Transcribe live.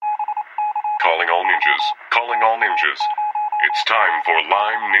ninjas, calling all ninjas. It's time for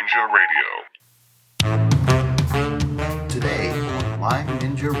Lyme Ninja Radio. Today on Lyme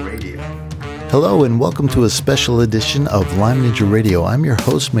Ninja Radio. Hello and welcome to a special edition of Lyme Ninja Radio. I'm your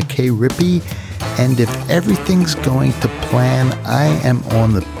host, McKay Rippey, and if everything's going to plan, I am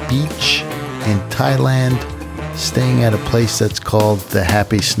on the beach in Thailand, staying at a place that's called the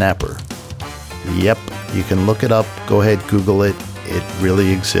Happy Snapper. Yep, you can look it up. Go ahead, Google it. It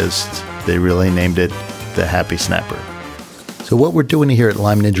really exists. They really named it the Happy Snapper. So what we're doing here at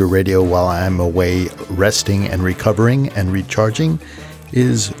Lyme Ninja Radio while I'm away resting and recovering and recharging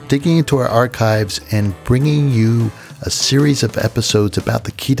is digging into our archives and bringing you a series of episodes about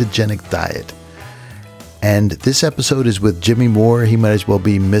the ketogenic diet. And this episode is with Jimmy Moore. He might as well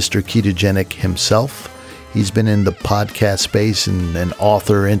be Mr. Ketogenic himself. He's been in the podcast space and an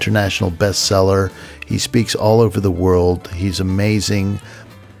author, international bestseller. He speaks all over the world. He's amazing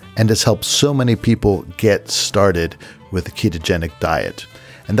and has helped so many people get started with the ketogenic diet.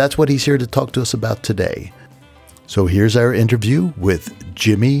 And that's what he's here to talk to us about today. So here's our interview with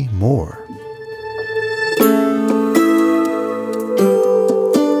Jimmy Moore.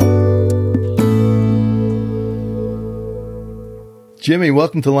 Jimmy,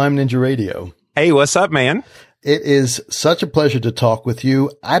 welcome to Lyme Ninja Radio. Hey, what's up, man? It is such a pleasure to talk with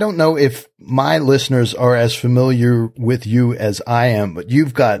you. I don't know if my listeners are as familiar with you as I am, but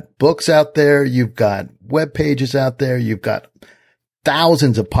you've got books out there, you've got web pages out there, you've got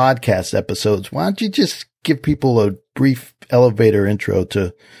thousands of podcast episodes. Why don't you just give people a brief elevator intro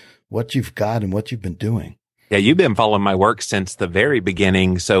to what you've got and what you've been doing? Yeah, you've been following my work since the very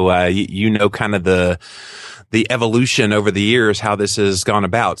beginning, so you know kind of the evolution over the years, how this has gone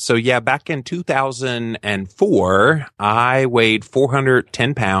about. So yeah, back in 2004, I weighed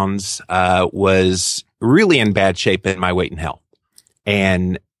 410 pounds, was really in bad shape in my weight and health.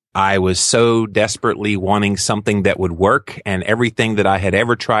 And I was so desperately wanting something that would work, and everything that I had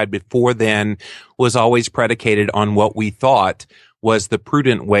ever tried before then was always predicated on what we thought was the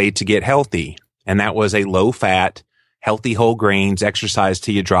prudent way to get healthy. And that was a low fat, healthy whole grains, exercise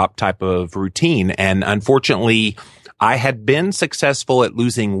till you drop type of routine. And unfortunately, I had been successful at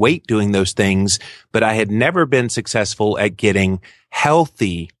losing weight doing those things, but I had never been successful at getting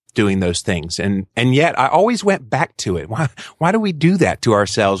healthy doing those things. And yet I always went back to it. Why do we do that to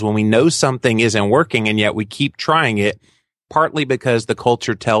ourselves when we know something isn't working and yet we keep trying it? Partly because the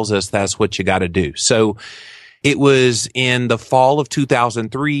culture tells us that's what you got to do. So it was in the fall of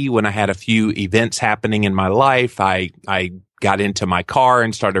 2003 when I had a few events happening in my life. I got into my car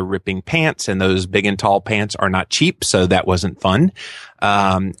and started ripping pants, and those big and tall pants are not cheap, so that wasn't fun.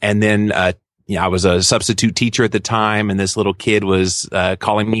 And then, I was a substitute teacher at the time, and this little kid was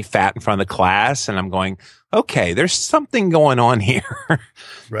calling me fat in front of the class, and I'm going, okay, there's something going on here.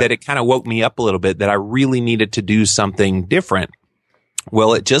 Right. That it kind of woke me up a little bit, that I really needed to do something different.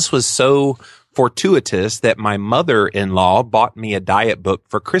 Well, it just was so fortuitous that my mother-in-law bought me a diet book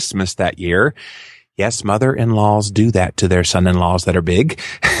for Christmas that year. Yes, mother-in-laws do that to their son-in-laws that are big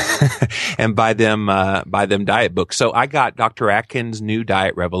and buy them diet books. So I got Dr. Atkins' New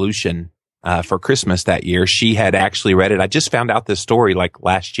Diet Revolution for Christmas that year. She had actually read it. I just found out this story like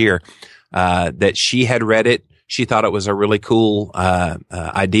last year that she had read it. She thought it was a really cool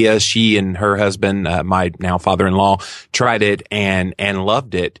idea. She and her husband, my now father-in-law, tried it and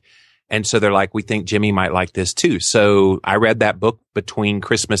loved it. And so they're like, we think Jimmy might like this too. So I read that book between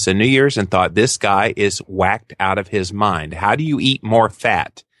Christmas and New Year's and thought, this guy is whacked out of his mind. How do you eat more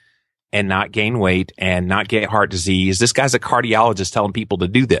fat and not gain weight and not get heart disease? This guy's a cardiologist telling people to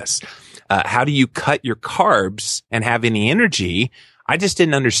do this. How do you cut your carbs and have any energy? I just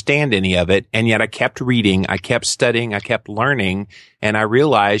didn't understand any of it. And yet I kept reading, I kept studying, I kept learning. And I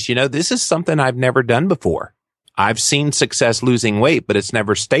realized, this is something I've never done before. I've seen success losing weight, but it's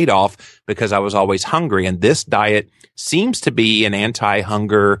never stayed off because I was always hungry. And this diet seems to be an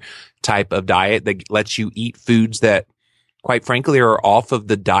anti-hunger type of diet that lets you eat foods that, quite frankly, are off of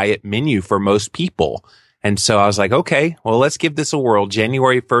the diet menu for most people. And so I was like, okay, well, let's give this a whirl.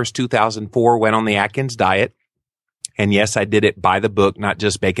 January 1st, 2004, went on the Atkins diet. And yes, I did it by the book, not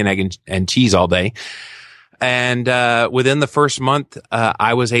just bacon, egg, and cheese all day. And within the first month,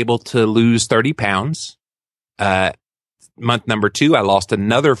 I was able to lose 30 pounds. Month number 2, I lost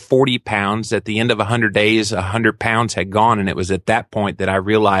another 40 pounds. At the end of 100 days, 100 pounds had gone. And it was at that point that I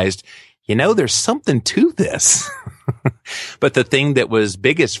realized, there's something to this. But the thing that was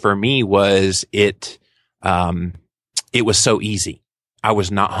biggest for me was it was so easy. I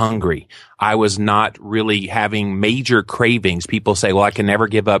was not hungry. I was not really having major cravings. People say, well, I can never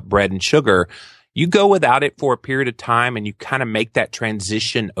give up bread and sugar. You go without it for a period of time and you kind of make that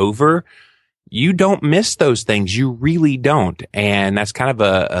transition over. you don't miss those things. You really don't. And that's kind of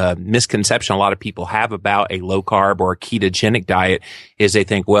a misconception a lot of people have about a low carb or a ketogenic diet is they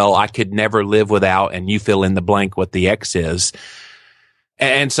think, well, I could never live without, and you fill in the blank what the X is.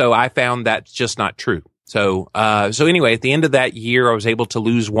 And so I found that's just not true. So anyway, at the end of that year, I was able to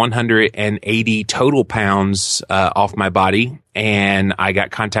lose 180 total pounds off my body. And I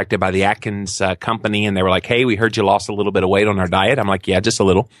got contacted by the Atkins company, and they were like, hey, we heard you lost a little bit of weight on our diet. I'm like, yeah, just a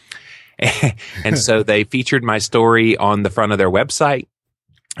little. And so they featured my story on the front of their website.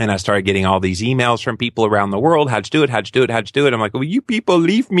 And I started getting all these emails from people around the world. How'd you do it? How'd you do it? How'd you do it? I'm like, well, you people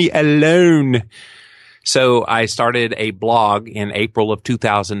leave me alone. So I started a blog in April of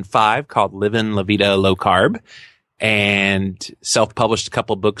 2005 called Living La Vida Low Carb, and self-published a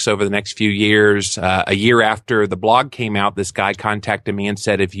couple of books over the next few years. A year after the blog came out, this guy contacted me and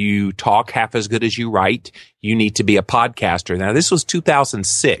said, if you talk half as good as you write, you need to be a podcaster. Now, this was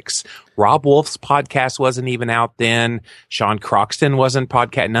 2006. Rob Wolf's podcast wasn't even out then. Sean Croxton wasn't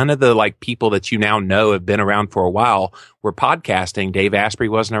podcast. None of the people that you now know have been around for a while were podcasting. Dave Asprey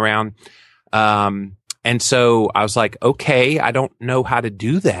wasn't around. And so I was like, okay, I don't know how to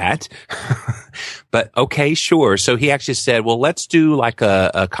do that, but okay, sure. So he actually said, well, let's do like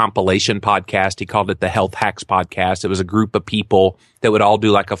a compilation podcast. He called it the Health Hacks Podcast. It was a group of people that would all do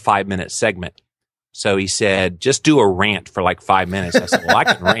like a 5-minute segment. So he said, just do a rant for like 5 minutes. I said, well, I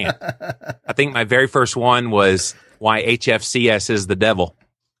can rant. I think my very first one was why HFCS is the devil.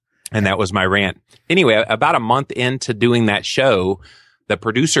 And that was my rant. Anyway, about a month into doing that show, the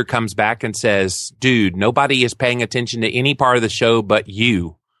producer comes back and says, dude, nobody is paying attention to any part of the show but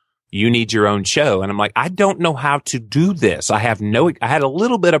you. You need your own show. And I'm like, I don't know how to do this. I had a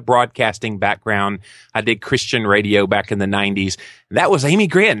little bit of broadcasting background. I did Christian radio back in the 90s. That was Amy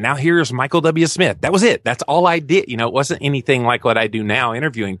Grant. Now here's Michael W. Smith. That was it. That's all I did. It wasn't anything like what I do now,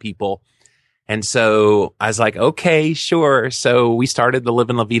 interviewing people. And so I was like, okay, sure. So we started the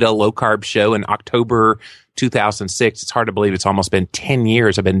Living La Vida Low Carb show in October 2006. It's hard to believe it's almost been 10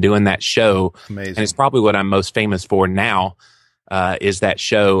 years I've been doing that show. Amazing. And it's probably what I'm most famous for now, is that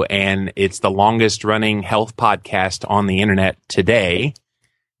show. And it's the longest running health podcast on the internet today.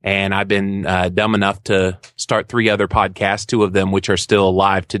 And I've been dumb enough to start 3 other podcasts, 2 of them which are still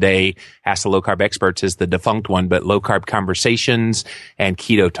alive today. Ask the Low Carb Experts is the defunct one, but Low Carb Conversations and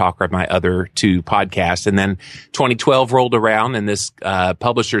Keto Talk are my other 2 podcasts. And then 2012 rolled around, and this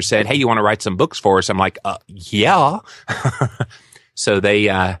publisher said, hey, you want to write some books for us? I'm like, yeah. So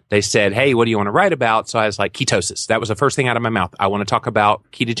they said, hey, what do you want to write about? So I was like, ketosis. That was the first thing out of my mouth. I want to talk about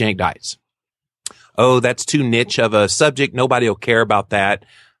ketogenic diets. Oh, that's too niche of a subject. Nobody will care about that.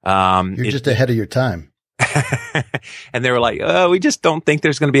 You're just ahead of your time. And they were like, oh, we just don't think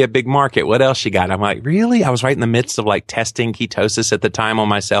there's going to be a big market. What else you got? I'm like, really? I was right in the midst of testing ketosis at the time on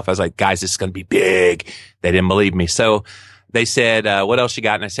myself. I was like, guys, this is going to be big. They didn't believe me. So they said, what else you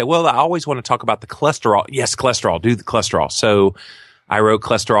got? And I said, well, I always want to talk about the cholesterol. Yes, cholesterol. Do the cholesterol. So I wrote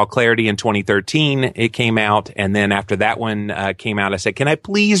Cholesterol Clarity in 2013. It came out. And then after that one came out, I said, can I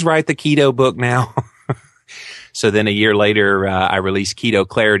please write the keto book now? So then a year later, I released Keto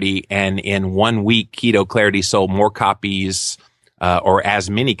Clarity, and in 1 week, Keto Clarity sold more copies, or as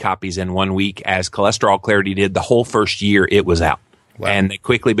many copies in 1 week as Cholesterol Clarity did the whole first year it was out. Wow. And they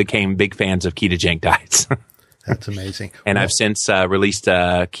quickly became big fans of ketogenic diets. That's amazing. And I've since released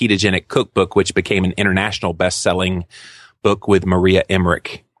a ketogenic cookbook, which became an international best-selling book with Maria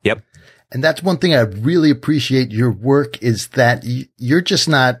Emmerich. Yep. And that's one thing I really appreciate your work is that you're just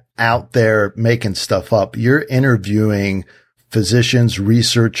not out there making stuff up. You're interviewing physicians,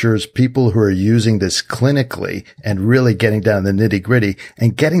 researchers, people who are using this clinically and really getting down to the nitty gritty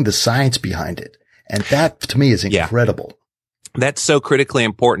and getting the science behind it. And that to me is incredible. Yeah. That's so critically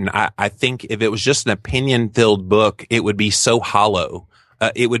important. I think if it was just an opinion filled book, it would be so hollow.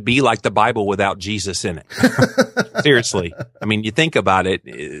 It would be like the Bible without Jesus in it. Seriously. I mean, you think about it,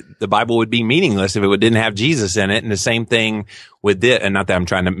 the Bible would be meaningless if it didn't have Jesus in it. And the same thing with this, and not that I'm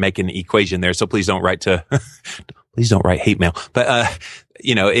trying to make an equation there. So please don't write hate mail. But,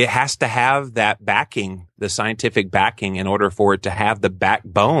 it has to have that backing, the scientific backing, in order for it to have the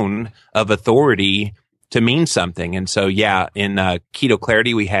backbone of authority to mean something. And so, yeah, in Keto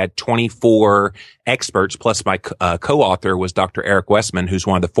Clarity, we had 24 experts, plus my co-author was Dr. Eric Westman, who's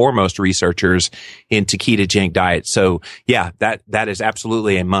one of the foremost researchers into ketogenic diet. So, yeah, that is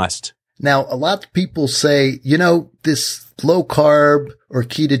absolutely a must. Now, a lot of people say, this low carb or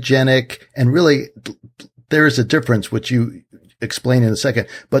ketogenic, and really there is a difference, which you explain in a second,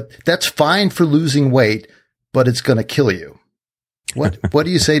 but that's fine for losing weight, but it's going to kill you. What do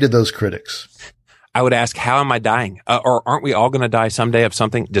you say to those critics? I would ask, how am I dying? Or aren't we all going to die someday of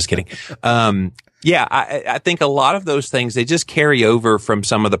something? Just kidding. Yeah, I think a lot of those things, they just carry over from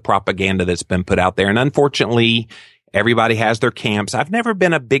some of the propaganda that's been put out there. And unfortunately, everybody has their camps. I've never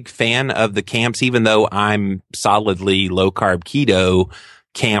been a big fan of the camps, even though I'm solidly low carb keto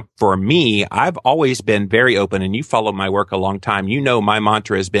camp. For me, I've always been very open, and you followed my work a long time. You know, my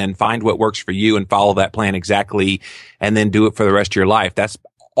mantra has been find what works for you and follow that plan exactly, and then do it for the rest of your life. That's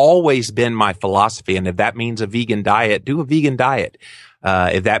always been my philosophy. And if that means a vegan diet, do a vegan diet.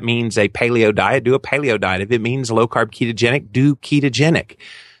 If that means a paleo diet, do a paleo diet. If it means low carb ketogenic, do ketogenic.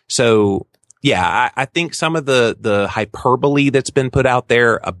 So yeah, I think some of the hyperbole that's been put out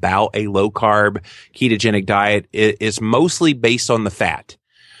there about a low carb ketogenic diet is mostly based on the fat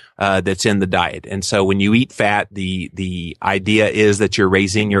that's in the diet. And so when you eat fat, the idea is that you're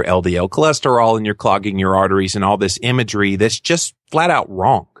raising your LDL cholesterol and you're clogging your arteries and all this imagery that's just flat out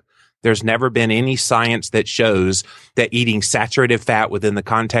wrong. There's never been any science that shows that eating saturated fat within the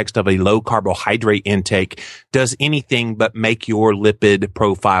context of a low carbohydrate intake does anything but make your lipid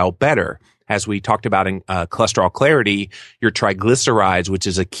profile better. As we talked about in cholesterol clarity, your triglycerides, which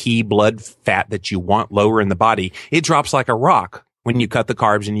is a key blood fat that you want lower in the body, it drops like a rock when you cut the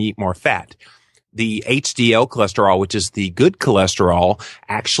carbs and you eat more fat. The HDL cholesterol, which is the good cholesterol,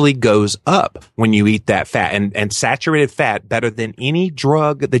 actually goes up when you eat that fat. And saturated fat, better than any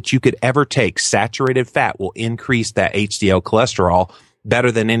drug that you could ever take, saturated fat will increase that HDL cholesterol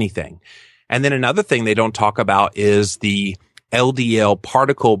better than anything. And then another thing they don't talk about is the LDL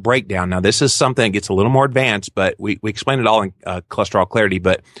particle breakdown. Now, this is something that gets a little more advanced, but we explain it all in cholesterol clarity.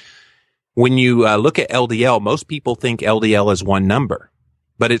 But when you look at LDL, most people think LDL is one number.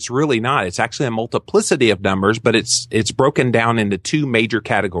 But it's really not. It's actually a multiplicity of numbers, but it's broken down into two major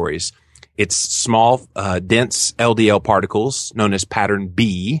categories. It's small, dense LDL particles known as pattern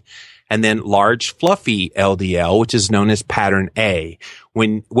B, and then large, fluffy LDL, which is known as pattern A.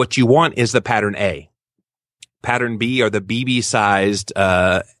 When what you want is the pattern A. Pattern B are the BB-sized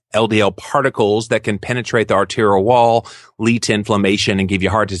LDL particles that can penetrate the arterial wall, lead to inflammation, and give you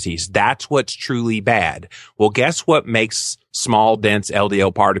heart disease. That's what's truly bad. Well, guess what makes small, dense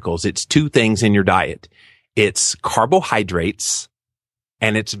LDL particles? It's two things in your diet. It's carbohydrates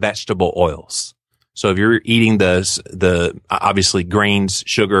and it's vegetable oils. So if you're eating the obviously grains,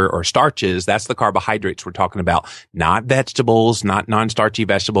 sugar, or starches, that's the carbohydrates we're talking about, not vegetables, not non-starchy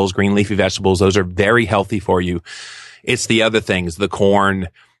vegetables, green leafy vegetables. Those are very healthy for you. It's the other things, the corn,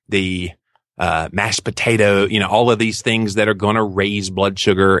 the mashed potato, all of these things that are going to raise blood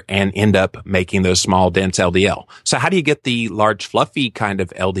sugar and end up making those small, dense LDL. So how do you get the large, fluffy kind of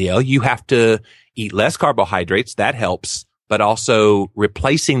LDL? You have to eat less carbohydrates. That helps, but also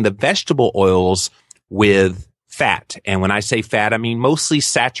replacing the vegetable oils with fat. And when I say fat, I mean mostly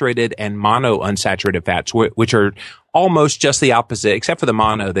saturated and monounsaturated fats, which are almost just the opposite, except for the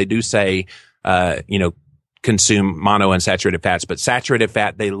mono. They do say, consume monounsaturated fats, but saturated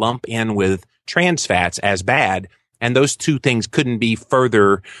fat, they lump in with trans fats as bad. And those two things couldn't be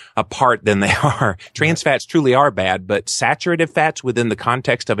further apart than they are. Trans fats truly are bad, but saturated fats within the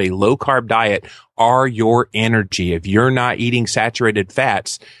context of a low carb diet are your energy. If you're not eating saturated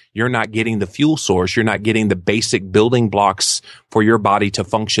fats, you're not getting the fuel source. You're not getting the basic building blocks for your body to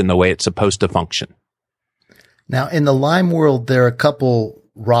function the way it's supposed to function. Now, in the Lyme world, there are a couple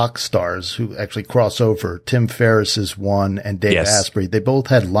rock stars who actually cross over. Tim Ferriss is one, and Dave Asprey. They both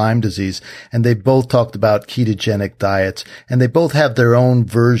had Lyme disease, and they both talked about ketogenic diets, and they both have their own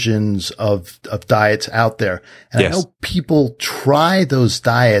versions of diets out there. And I know people try those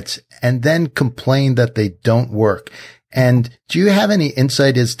diets and then complain that they don't work. And do you have any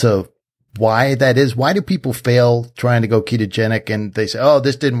insight as to why that is? Why do people fail trying to go ketogenic and they say, oh,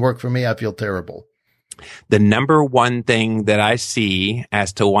 this didn't work for me, I feel terrible? The number one thing that I see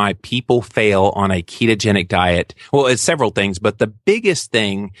as to why people fail on a ketogenic diet, well, it's several things, but the biggest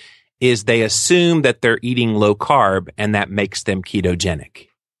thing is they assume that they're eating low carb and that makes them ketogenic.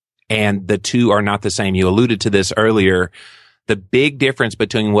 And the two are not the same. You alluded to this earlier. The big difference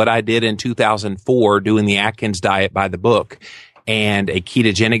between what I did in 2004 doing the Atkins diet by the book and a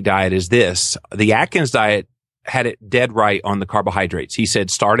ketogenic diet is this. The Atkins diet had it dead right on the carbohydrates. He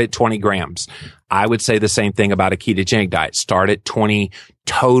said, start at 20 grams. I would say the same thing about a ketogenic diet. Start at 20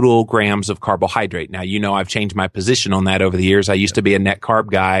 total grams of carbohydrate. Now, I've changed my position on that over the years. I used to be a net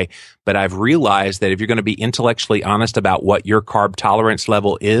carb guy, but I've realized that if you're going to be intellectually honest about what your carb tolerance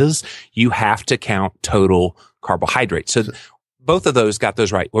level is, you have to count total carbohydrates. So both of those got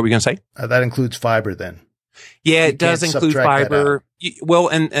those right. What were you going to say? That includes fiber then. Yeah, it does include fiber. Well,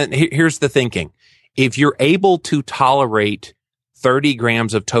 and here's the thinking. If you're able to tolerate 30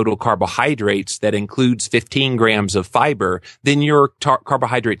 grams of total carbohydrates that includes 15 grams of fiber, then your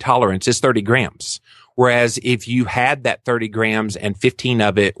carbohydrate tolerance is 30 grams. Whereas if you had that 30 grams and 15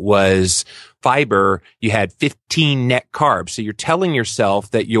 of it was fiber, you had 15 net carbs. So you're telling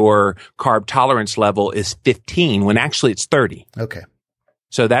yourself that your carb tolerance level is 15 when actually it's 30. Okay.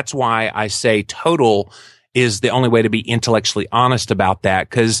 So that's why I say total is the only way to be intellectually honest about that,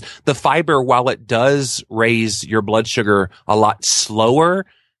 because the fiber, while it does raise your blood sugar a lot slower,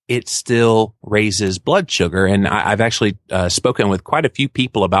 it still raises blood sugar. And I've actually spoken with quite a few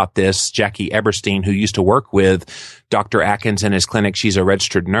people about this. Jackie Eberstein, who used to work with Dr. Atkins in his clinic, she's a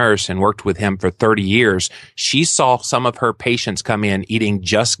registered nurse and worked with him for 30 years. She saw some of her patients come in eating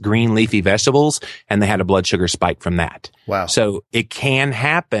just green leafy vegetables, and they had a blood sugar spike from that. Wow. So it can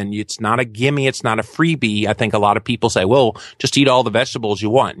happen. It's not a gimme. It's not a freebie. I think a lot of people say, well, just eat all the vegetables you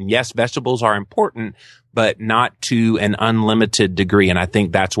want. And yes, vegetables are important, but not to an unlimited degree. And I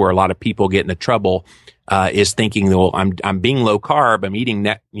think that's where a lot of people get into trouble, is thinking, well, I'm being low carb. I'm eating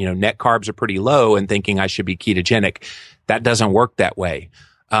net carbs are pretty low, and thinking I should be ketogenic. That doesn't work that way.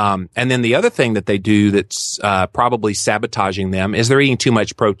 And then the other thing that they do that's probably sabotaging them is they're eating too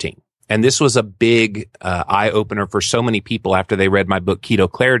much protein. And this was a big eye opener for so many people after they read my book, Keto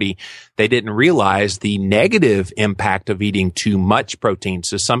Clarity. They didn't realize the negative impact of eating too much protein.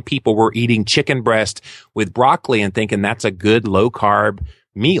 So some people were eating chicken breast with broccoli and thinking that's a good low carb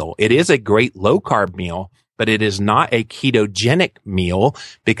meal. It is a great low carb meal, but it is not a ketogenic meal,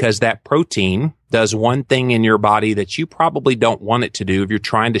 because that protein does one thing in your body that you probably don't want it to do if you're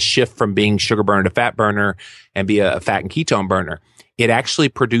trying to shift from being sugar burner to fat burner and be a fat and ketone burner. It actually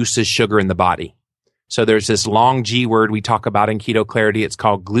produces sugar in the body. So there's this long G word we talk about in Keto Clarity. It's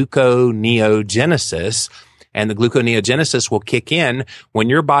called gluconeogenesis. And the gluconeogenesis will kick in when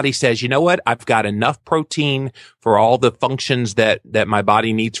your body says, you know what, I've got enough protein for all the functions that my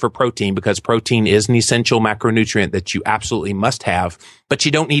body needs for protein, because protein is an essential macronutrient that you absolutely must have, but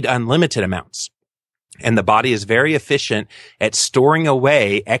you don't need unlimited amounts. And the body is very efficient at storing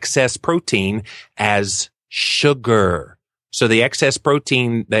away excess protein as sugar. So the excess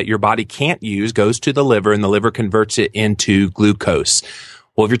protein that your body can't use goes to the liver, and the liver converts it into glucose.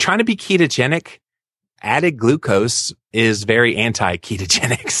 Well, if you're trying to be ketogenic, added glucose is very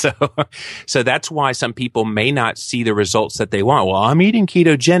anti-ketogenic. So that's why some people may not see the results that they want. Well, I'm eating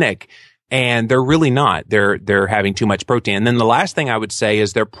ketogenic, and they're really not. They're having too much protein. And then the last thing I would say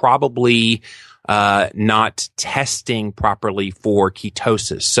is they're probably not testing properly for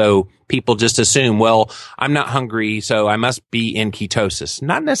ketosis. So people just assume, well, I'm not hungry, so I must be in ketosis.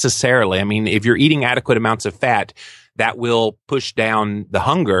 Not necessarily. I mean, if you're eating adequate amounts of fat, that will push down the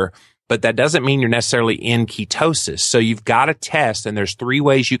hunger, but that doesn't mean you're necessarily in ketosis. So you've got to test, and there's 3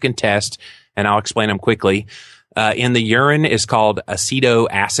 ways you can test, and I'll explain them quickly. In the urine is called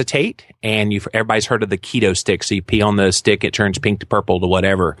acetoacetate, and everybody's heard of the keto stick. So you pee on the stick, it turns pink to purple to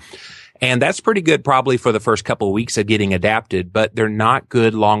whatever. And that's pretty good probably for the first couple of weeks of getting adapted, but they're not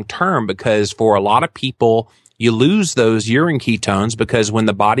good long term, because for a lot of people, you lose those urine ketones, because when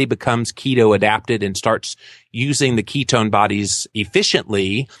the body becomes keto adapted and starts using the ketone bodies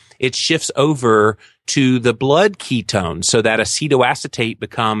efficiently, it shifts over to the blood ketones. So that acetoacetate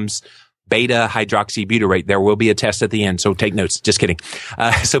becomes beta hydroxybutyrate. There will be a test at the end, so take notes. Just kidding.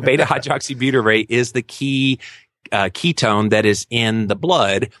 So beta hydroxybutyrate is the key ketone that is in the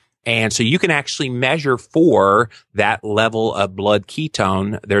blood. And so you can actually measure for that level of blood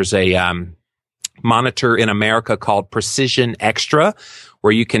ketone. There's a monitor in America called Precision Extra,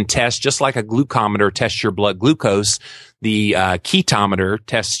 where you can test, just like a glucometer tests your blood glucose, the ketometer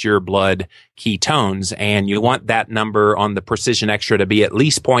tests your blood ketones, and you want that number on the Precision Extra to be at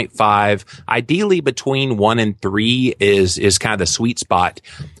least 0.5. Ideally, between 1 and 3 is kind of the sweet spot.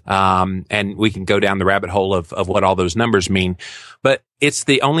 And we can go down the rabbit hole of what all those numbers mean. But it's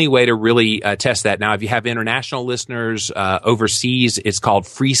the only way to really test that. Now, if you have international listeners overseas, it's called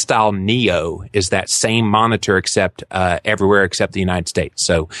Freestyle Neo, is that same monitor except everywhere except the United States.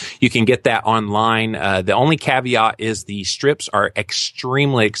 So you can get that online. The only caveat is the strips are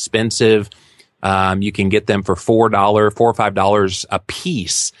extremely expensive. You can get them for $4 or $5 a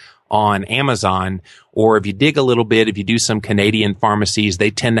piece on Amazon, or if you dig a little bit, if you do some Canadian pharmacies,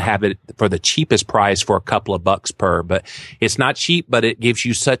 they tend to have it for the cheapest price for a couple of bucks per. But it's not cheap, but it gives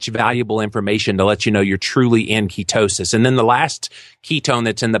you such valuable information to let you know you're truly in ketosis. And then the last ketone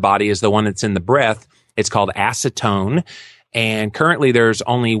that's in the body is the one that's in the breath. It's called acetone. And currently there's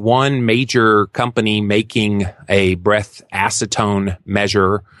only one major company making a breath acetone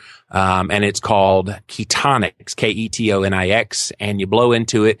measure. and it's called Ketonix, Ketonix, and you blow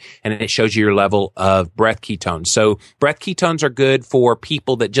into it and it shows you your level of breath ketones. So breath ketones are good for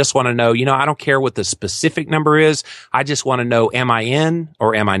people that just want to know, I don't care what the specific number is. I just want to know, am I in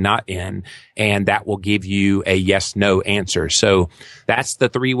or am I not in? And that will give you a yes, no answer. So that's the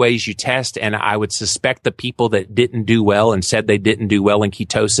 3 ways you test. And I would suspect the people that didn't do well and said they didn't do well in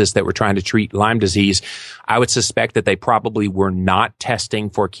ketosis that were trying to treat Lyme disease, I would suspect that they probably were not testing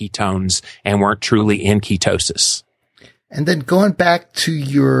for ketones and weren't truly in ketosis. And then going back to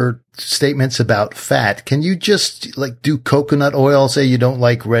your statements about fat, can you just do coconut oil? Say you don't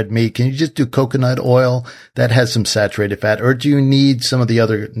like red meat. Can you just do coconut oil that has some saturated fat? Or do you need some of the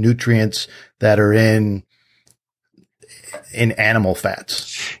other nutrients that are in animal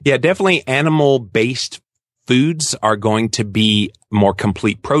fats? Yeah, definitely animal-based foods are going to be more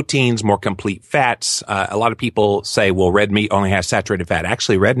complete proteins, more complete fats. A lot of people say, well, red meat only has saturated fat.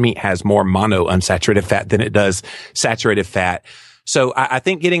 Actually, red meat has more monounsaturated fat than it does saturated fat. So I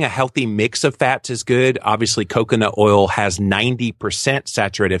think getting a healthy mix of fats is good. Obviously, coconut oil has 90%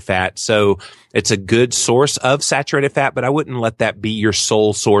 saturated fat. So it's a good source of saturated fat, but I wouldn't let that be your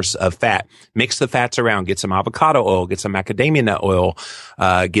sole source of fat. Mix the fats around. Get some avocado oil, get some macadamia nut oil,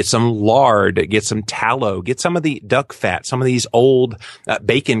 get some lard, get some tallow, get some of the duck fat, some of these old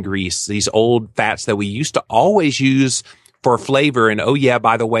bacon grease, these old fats that we used to always use for flavor. And oh yeah,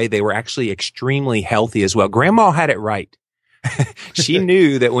 by the way, they were actually extremely healthy as well. Grandma had it right. She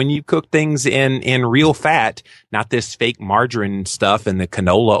knew that when you cook things in real fat, not this fake margarine stuff and the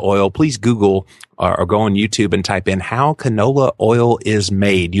canola oil, please Google or go on YouTube and type in how canola oil is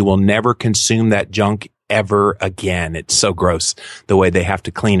made. You will never consume that junk ever again. It's so gross the way they have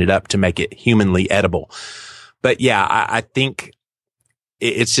to clean it up to make it humanly edible. But yeah, I think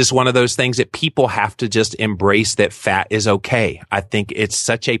it's just one of those things that people have to just embrace, that fat is okay. I think it's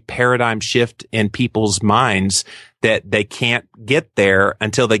such a paradigm shift in people's minds that they can't get there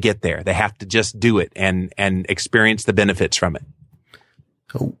until they get there. They have to just do it and experience the benefits from it.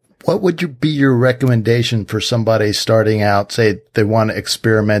 So what would be your recommendation for somebody starting out, say they want to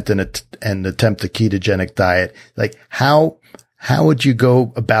experiment and attempt a ketogenic diet? How would you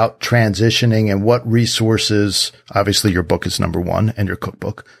go about transitioning, and what resources? Obviously your book is number 1 and your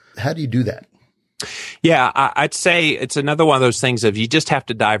cookbook. How do you do that? Yeah, I'd say it's another one of those things of you just have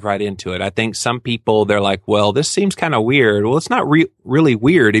to dive right into it. I think some people, they're like, well, this seems kind of weird. Well, it's not really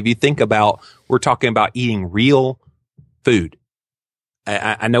weird if you think about, we're talking about eating real food.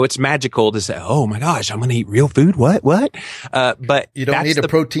 I know it's magical to say, oh my gosh, I'm going to eat real food. What? But you don't need a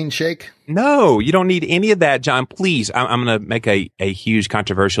protein shake? No, you don't need any of that, John. Please, I'm going to make a huge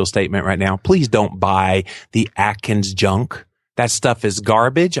controversial statement right now. Please don't buy the Atkins junk. That stuff is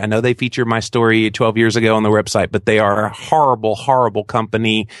garbage. I know they featured my story 12 years ago on their website, but they are a horrible, horrible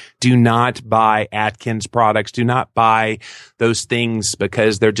company. Do not buy Atkins products. Do not buy those things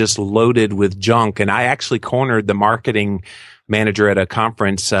because they're just loaded with junk. And I actually cornered the marketing manager at a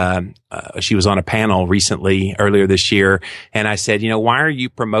conference. She was on a panel recently, earlier this year. And I said, why are you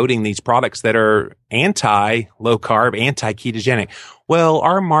promoting these products that are anti-low carb, anti-ketogenic? Well,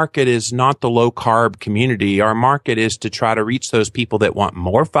 our market is not the low carb community. Our market is to try to reach those people that want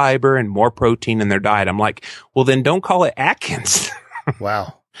more fiber and more protein in their diet. I'm like, well, then don't call it Atkins.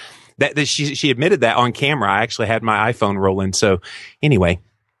 Wow. That she admitted that on camera. I actually had my iPhone rolling. So anyway,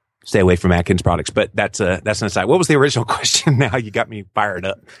 stay away from Atkins products, but that's an aside. What was the original question? Now you got me fired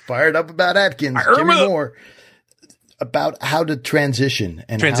up. Fired up about Atkins. Give me more about how to transition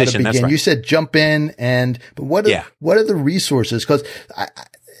and how to begin. That's right. You said jump in, but what are the resources? Because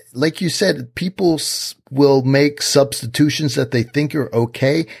like you said, people will make substitutions that they think are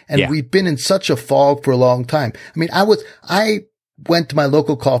okay. And we've been in such a fog for a long time. I mean, I went to my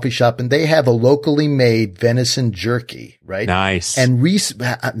local coffee shop and they have a locally made venison jerky, right? Nice. And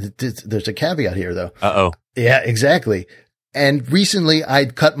there's a caveat here though. Uh-oh. Yeah, exactly. And recently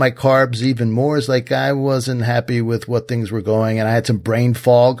I'd cut my carbs even more. It's like I wasn't happy with what things were going, and I had some brain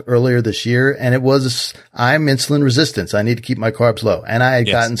fog earlier this year, and I'm insulin resistant. I need to keep my carbs low, and I had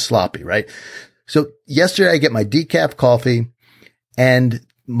gotten sloppy, right? So yesterday I get my decaf coffee and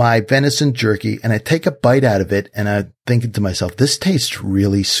my venison jerky, and I take a bite out of it, and I'm thinking to myself, this tastes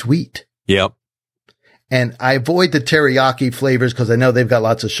really sweet. Yep. And I avoid the teriyaki flavors because I know they've got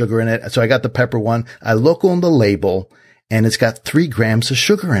lots of sugar in it. So I got the pepper one. I look on the label and it's got 3 grams of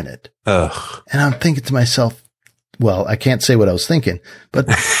sugar in it. Ugh. And I'm thinking to myself, well, I can't say what I was thinking, but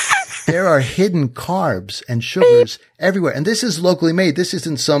there are hidden carbs and sugars everywhere. And this is locally made. This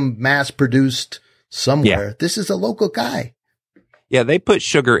isn't some mass produced somewhere. Yeah. This is a local guy. Yeah, they put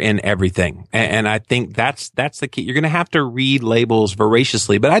sugar in everything. And I think that's the key. You're going to have to read labels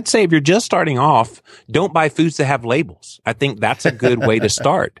voraciously. But I'd say if you're just starting off, don't buy foods that have labels. I think that's a good way to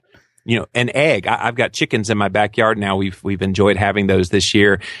start. An egg. I've got chickens in my backyard now. We've enjoyed having those this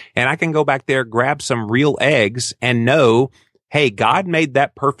year. And I can go back there, grab some real eggs and know, hey, God made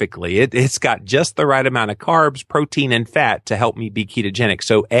that perfectly. It's got just the right amount of carbs, protein, and fat to help me be ketogenic.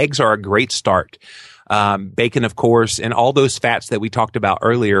 So eggs are a great start. Bacon, of course, and all those fats that we talked about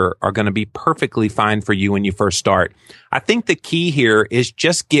earlier are going to be perfectly fine for you when you first start. I think the key here is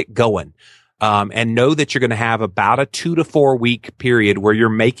just get going. And know that you're going to have about a 2 to 4 week period where you're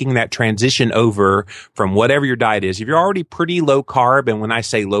making that transition over from whatever your diet is. If you're already pretty low carb, and when I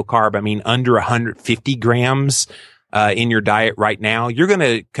say low carb, I mean under 150 grams in your diet right now, you're going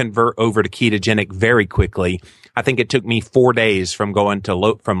to convert over to ketogenic very quickly. I think it took me 4 days from going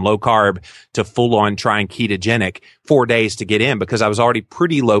to from low carb to full on trying ketogenic, 4 days to get in because I was already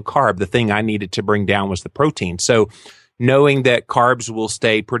pretty low carb. The thing I needed to bring down was the protein. So knowing that carbs will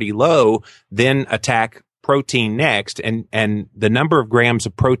stay pretty low, then attack protein next. And the number of grams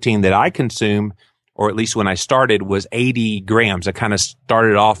of protein that I consume, or at least when I started, was 80 grams. I kind of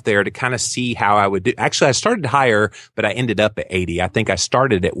started off there to kind of see how I would do. Actually, I started higher, but I ended up at 80. I think I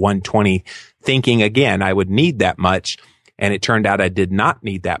started at 120 thinking, again, I would need that much. And it turned out I did not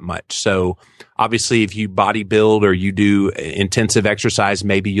need that much. So obviously, if you bodybuild or you do intensive exercise,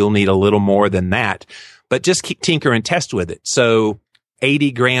 maybe you'll need a little more than that. But just keep tinker and test with it. So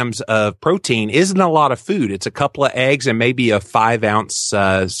 80 grams of protein isn't a lot of food. It's a couple of eggs and maybe a 5-ounce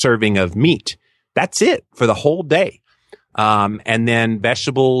serving of meat. That's it for the whole day. And then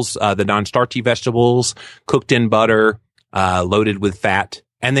vegetables, the non-starchy vegetables, cooked in butter, loaded with fat,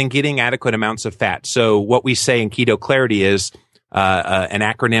 and then getting adequate amounts of fat. So what we say in Keto Clarity is an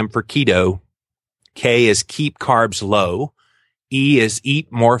acronym for keto. K is keep carbs low. E is eat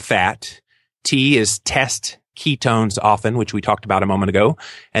more fat. T is test ketones often, which we talked about a moment ago.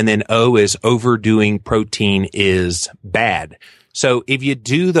 And then O is overdoing protein is bad. So if you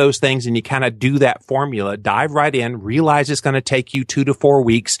do those things and you kind of do that formula, dive right in, realize it's going to take you 2 to 4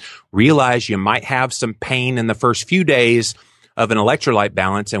 weeks, realize you might have some pain in the first few days of an electrolyte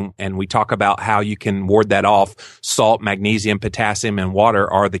balance. And we talk about how you can ward that off. Salt, magnesium, potassium, and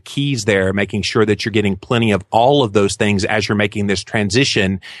water are the keys there, making sure that you're getting plenty of all of those things as you're making this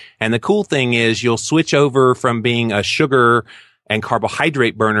transition. And the cool thing is you'll switch over from being a sugar and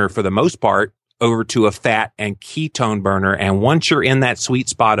carbohydrate burner for the most part over to a fat and ketone burner. And once you're in that sweet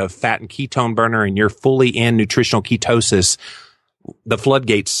spot of fat and ketone burner and you're fully in nutritional ketosis, the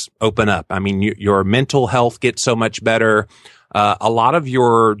floodgates open up. I mean, your mental health gets so much better. A lot of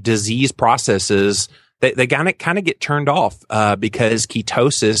your disease processes, they kind of get turned off because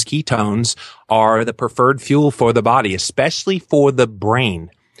ketones are the preferred fuel for the body, especially for the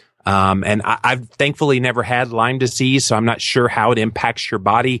brain. And I've thankfully never had Lyme disease, so I'm not sure how it impacts your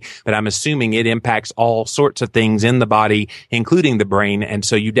body, but I'm assuming it impacts all sorts of things in the body, including the brain. And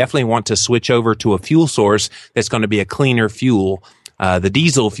so you definitely want to switch over to a fuel source that's going to be a cleaner fuel, the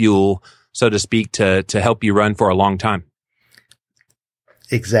diesel fuel, so to speak, to help you run for a long time.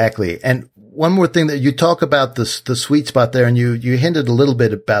 Exactly. And one more thing that you talk about the sweet spot there, and you hinted a little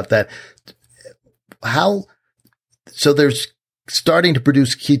bit about that. So there's starting to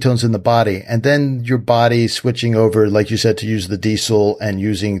produce ketones in the body, and then your body switching over, like you said, to use the diesel and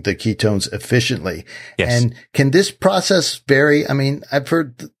using the ketones efficiently. Yes. And can this process vary? I mean, I've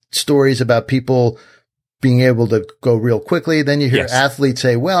heard stories about people being able to go real quickly. Then you hear athletes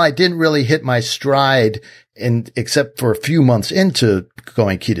say, well, I didn't really hit my stride except for a few months into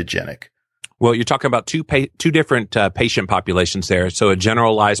going ketogenic. Well, you're talking about two different patient populations there. So a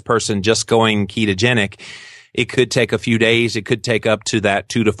generalized person just going ketogenic, it could take a few days. It could take up to that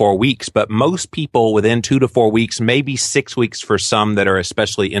 2 to 4 weeks. But most people within 2 to 4 weeks, maybe 6 weeks for some that are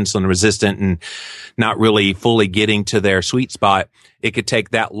especially insulin resistant and not really fully getting to their sweet spot, it could take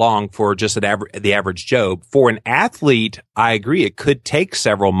that long for just the average Joe. For an athlete, I agree, it could take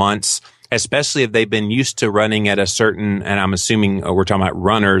several months, especially if they've been used to running at a certain, and I'm assuming we're talking about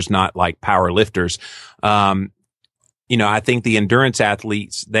runners, not like power lifters. I think the endurance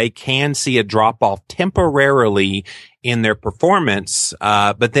athletes, they can see a drop off temporarily in their performance,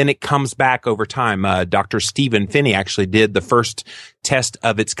 but then it comes back over time. Dr. Stephen Phinney actually did the first test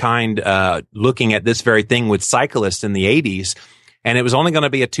of its kind, looking at this very thing with cyclists in the 80s. And it was only going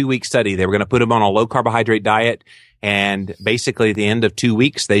to be a 2-week study. They were going to put them on a low carbohydrate diet. And basically at the end of 2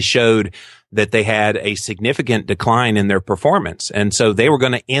 weeks, they showed that they had a significant decline in their performance. And so they were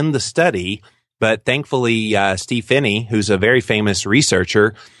going to end the study. But thankfully, Steve Phinney, who's a very famous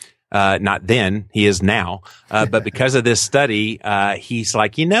researcher, Not then, he is now. But because of this study, he's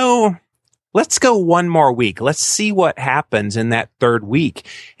like, let's go one more week. Let's see what happens in that third week.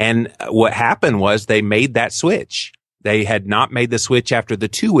 And what happened was they made that switch. They had not made the switch after the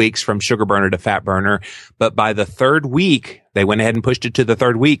 2 weeks from sugar burner to fat burner. But by the third week, they went ahead and pushed it to the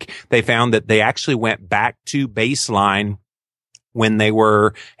third week. They found that they actually went back to baseline when they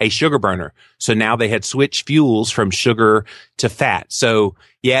were a sugar burner. So now they had switched fuels from sugar to fat. So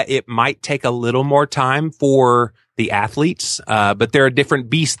yeah, it might take a little more time for the athletes, but they're a different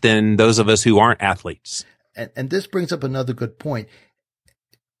beast than those of us who aren't athletes. And this brings up another good point.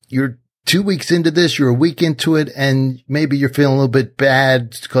 You're 2 weeks into this, you're a week into it, and maybe you're feeling a little bit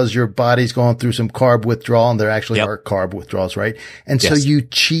bad because your body's going through some carb withdrawal, and there actually are carb withdrawals, right? And so you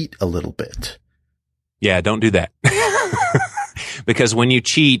cheat a little bit. Yeah, don't do that. Because when you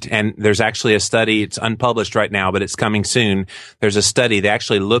cheat, and there's actually a study, it's unpublished right now, but it's coming soon. There's a study. They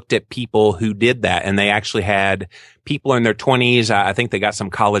actually looked at people who did that, and they actually had people in their 20s. I think they got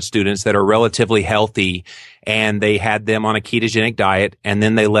some college students that are relatively healthy, and they had them on a ketogenic diet, and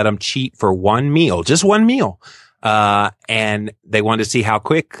then they let them cheat for one meal, just one meal. And they wanted to see how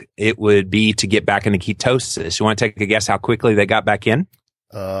quick it would be to get back into ketosis. You want to take a guess how quickly they got back in?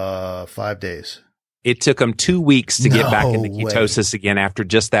 5 days. It took them 2 weeks to get back into ketosis again after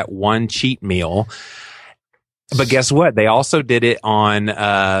just that one cheat meal. But guess what? They also did it on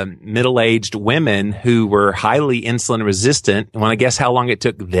middle-aged women who were highly insulin resistant. You want to guess how long it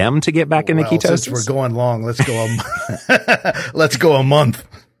took them to get back into ketosis? Since we're going long, let's go let's go a month.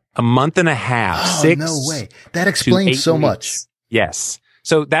 A month and a half. Oh, no way. That explains so much. Yes.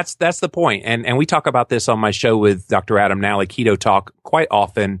 So that's the point. And we talk about this on my show with Dr. Adam Nally, Keto Talk, quite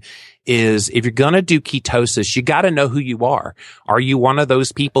often, is if you're going to do ketosis, you got to know who you are. Are you one of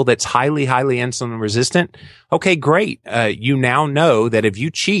those people that's highly, highly insulin resistant? Okay, great. You now know that if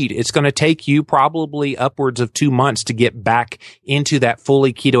you cheat, it's going to take you probably upwards of 2 months to get back into that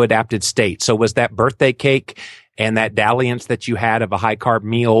fully keto adapted state. So was that birthday cake and that dalliance that you had of a high carb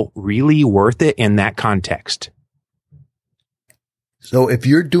meal really worth it in that context? So if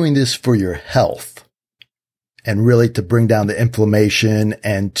you're doing this for your health and really to bring down the inflammation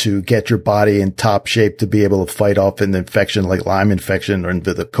and to get your body in top shape to be able to fight off an infection like Lyme infection or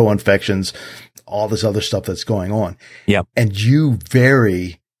the co-infections, all this other stuff that's going on. Yep. And you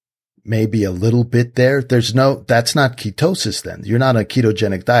vary maybe a little bit there. That's not ketosis then. You're not on a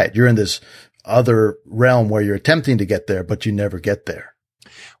ketogenic diet. You're in this other realm where you're attempting to get there, but you never get there.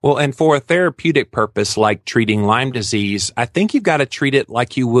 Well, and for a therapeutic purpose like treating Lyme disease, I think you've got to treat it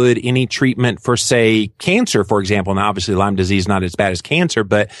like you would any treatment for, say, cancer, for example. Now, obviously, Lyme disease is not as bad as cancer,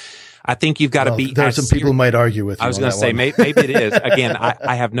 but I think you've got to be. There are some people who might argue with you. I was going to say, maybe it is. Again,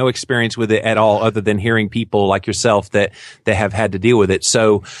 I have no experience with it at all other than hearing people like yourself that have had to deal with it.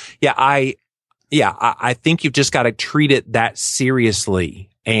 So, I think you've just got to treat it that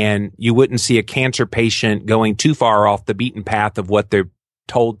seriously. And you wouldn't see a cancer patient going too far off the beaten path of what they're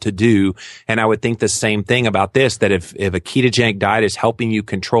told to do. And I would think the same thing about this, that if a ketogenic diet is helping you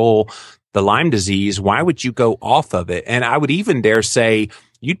control the Lyme disease, why would you go off of it? And I would even dare say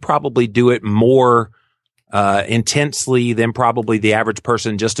you'd probably do it more intensely than probably the average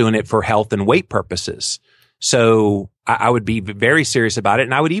person just doing it for health and weight purposes. So I would be very serious about it.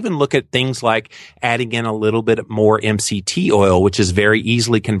 And I would even look at things like adding in a little bit more MCT oil, which is very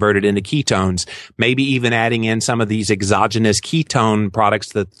easily converted into ketones. Maybe even adding in some of these exogenous ketone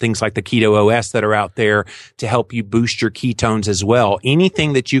products, the things like the Keto OS that are out there to help you boost your ketones as well.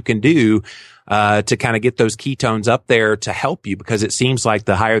 Anything that you can do to kind of get those ketones up there to help you, because it seems like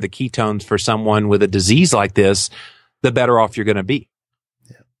the higher the ketones for someone with a disease like this, the better off you're going to be.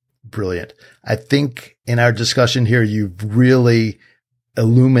 Brilliant. I think in our discussion here, you've really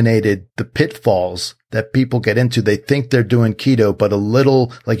illuminated the pitfalls that people get into. They think they're doing keto, but a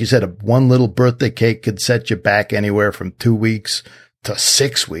little, like you said, one little birthday cake could set you back anywhere from 2 weeks to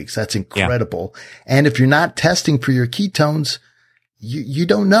 6 weeks. That's incredible. Yeah. And if you're not testing for your ketones, you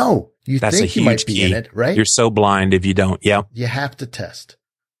don't know. That's think you might be key. In it, right? You're so blind if you don't. Yeah. You have to test.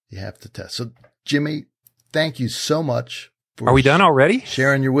 So Jimmy, thank you so much. Are we done already?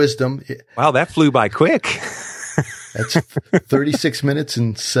 Sharing your wisdom. Wow, that flew by quick. That's 36 minutes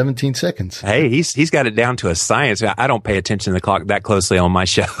and 17 seconds. Hey, he's got it down to a science. I don't pay attention to the clock that closely on my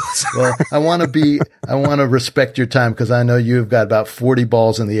shows. Well, I want to respect your time because I know you've got about 40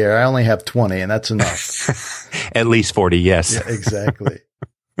 balls in the air. I only have 20, and that's enough. At least 40, yes. Yeah, exactly.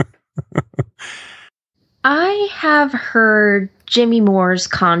 I have heard Jimmy Moore's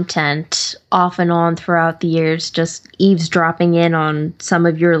content off and on throughout the years, just eavesdropping in on some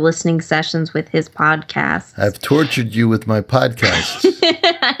of your listening sessions with his podcast. I've tortured you with my podcast.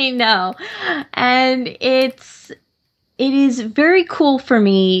 I know. And it is very cool for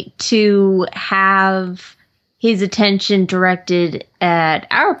me to have his attention directed at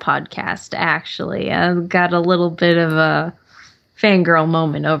our podcast, actually. I've got a little bit of a fangirl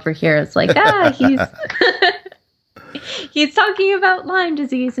moment over here. It's like, he's talking about Lyme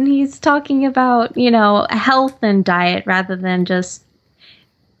disease, and he's talking about, health and diet rather than just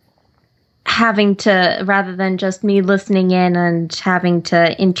me listening in and having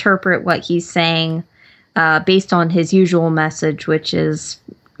to interpret what he's saying based on his usual message, which is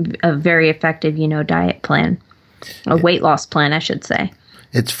a very effective, diet plan, a weight loss plan, I should say.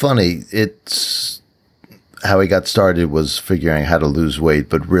 It's funny. It's how he got started was figuring out how to lose weight,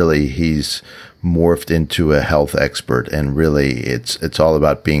 but really he's morphed into a health expert, and really it's all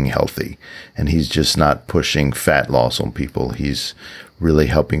about being healthy. And he's just not pushing fat loss on people. He's really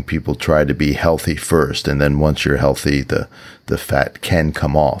helping people try to be healthy first, and then once you're healthy, the fat can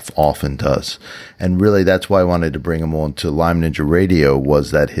come off, often does. And really that's why I wanted to bring him on to Lyme Ninja Radio, was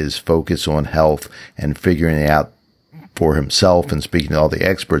that his focus on health and figuring it out for himself and speaking to all the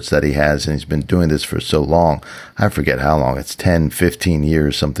experts that he has, and he's been doing this for so long. I forget how long. It's 10, 15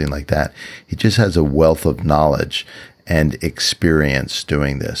 years, something like that. He just has a wealth of knowledge and experience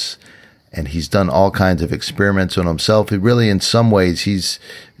doing this. And he's done all kinds of experiments on himself. He really, in some ways,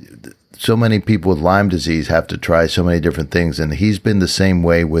 so many people with Lyme disease have to try so many different things, and he's been the same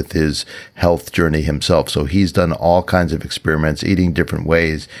way with his health journey himself. So he's done all kinds of experiments, eating different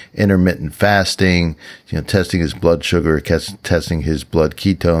ways, intermittent fasting, testing his blood sugar, testing his blood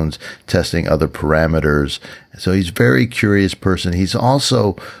ketones, testing other parameters. So he's a very curious person. He's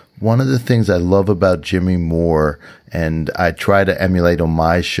also, one of the things I love about Jimmy Moore, and I try to emulate on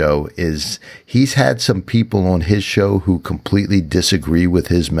my show, is he's had some people on his show who completely disagree with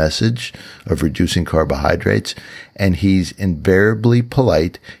his message of reducing carbohydrates, and he's invariably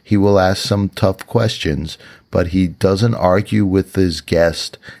polite. He will ask some tough questions, but he doesn't argue with his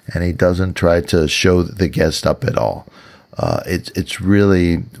guest, and he doesn't try to show the guest up at all. It's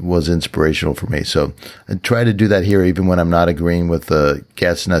really was inspirational for me. So I try to do that here, even when I'm not agreeing with the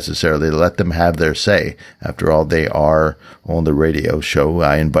guests necessarily, to let them have their say. After all, they are on the radio show.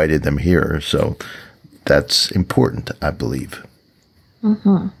 I invited them here. So that's important, I believe.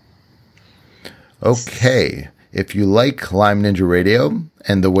 Mm-hmm. Okay. If you like Lyme Ninja Radio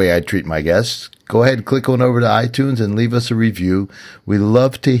and the way I treat my guests, go ahead, click on over to iTunes and leave us a review. We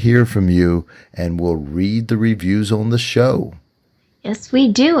love to hear from you, and we'll read the reviews on the show. Yes, we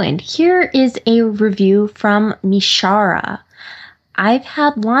do. And here is a review from Mishara. I've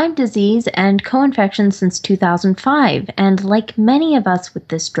had Lyme disease and co-infection since 2005, and like many of us with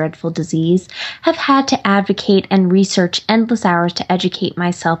this dreadful disease, have had to advocate and research endless hours to educate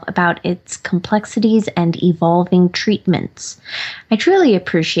myself about its complexities and evolving treatments. I truly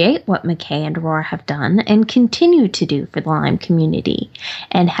appreciate what McKay and Aurora have done and continue to do for the Lyme community,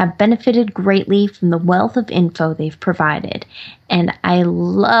 and have benefited greatly from the wealth of info they've provided. And I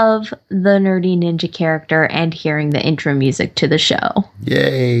love the Nerdy Ninja character and hearing the intro music to the show.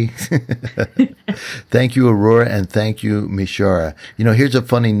 Yay. Thank you, Aurora, and thank you, Mishara. Here's a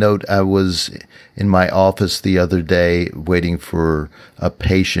funny note. I was in my office the other day waiting for a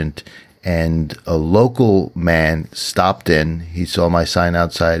patient, and a local man stopped in. He saw my sign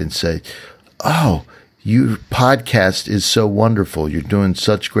outside and said, "Oh, your podcast is so wonderful. You're doing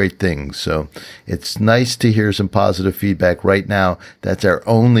such great things." So it's nice to hear some positive feedback. Right now, that's our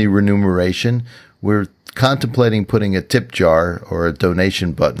only remuneration. We're contemplating putting a tip jar or a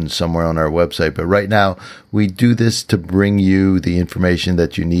donation button somewhere on our website. But right now, we do this to bring you the information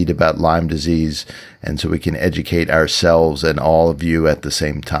that you need about Lyme disease, and so we can educate ourselves and all of you at the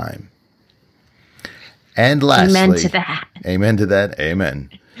same time. And lastly, amen to that. Amen to that. Amen.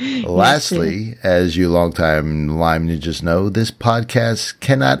 Lastly, as you longtime Lyme Ninjas know, this podcast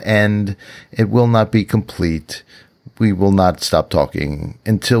cannot end. It will not be complete. We will not stop talking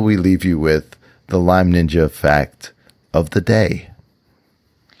until we leave you with the Lyme Ninja fact of the day.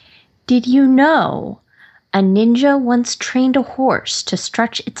 Did you know a ninja once trained a horse to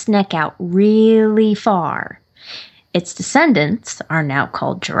stretch its neck out really far? Its descendants are now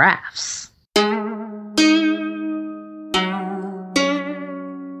called giraffes.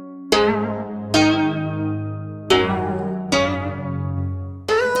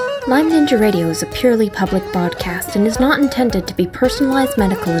 Lyme Ninja Radio is a purely public broadcast and is not intended to be personalized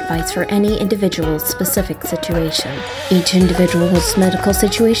medical advice for any individual's specific situation. Each individual's medical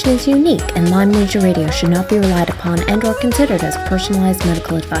situation is unique, and Lyme Ninja Radio should not be relied upon and or considered as personalized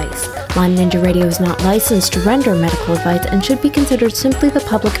medical advice. Lyme Ninja Radio is not licensed to render medical advice and should be considered simply the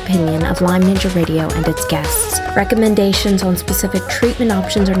public opinion of Lyme Ninja Radio and its guests. Recommendations on specific treatment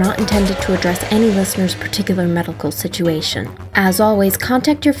options are not intended to address any listener's particular medical situation. As always,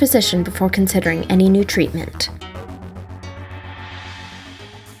 contact your physician before considering any new treatment.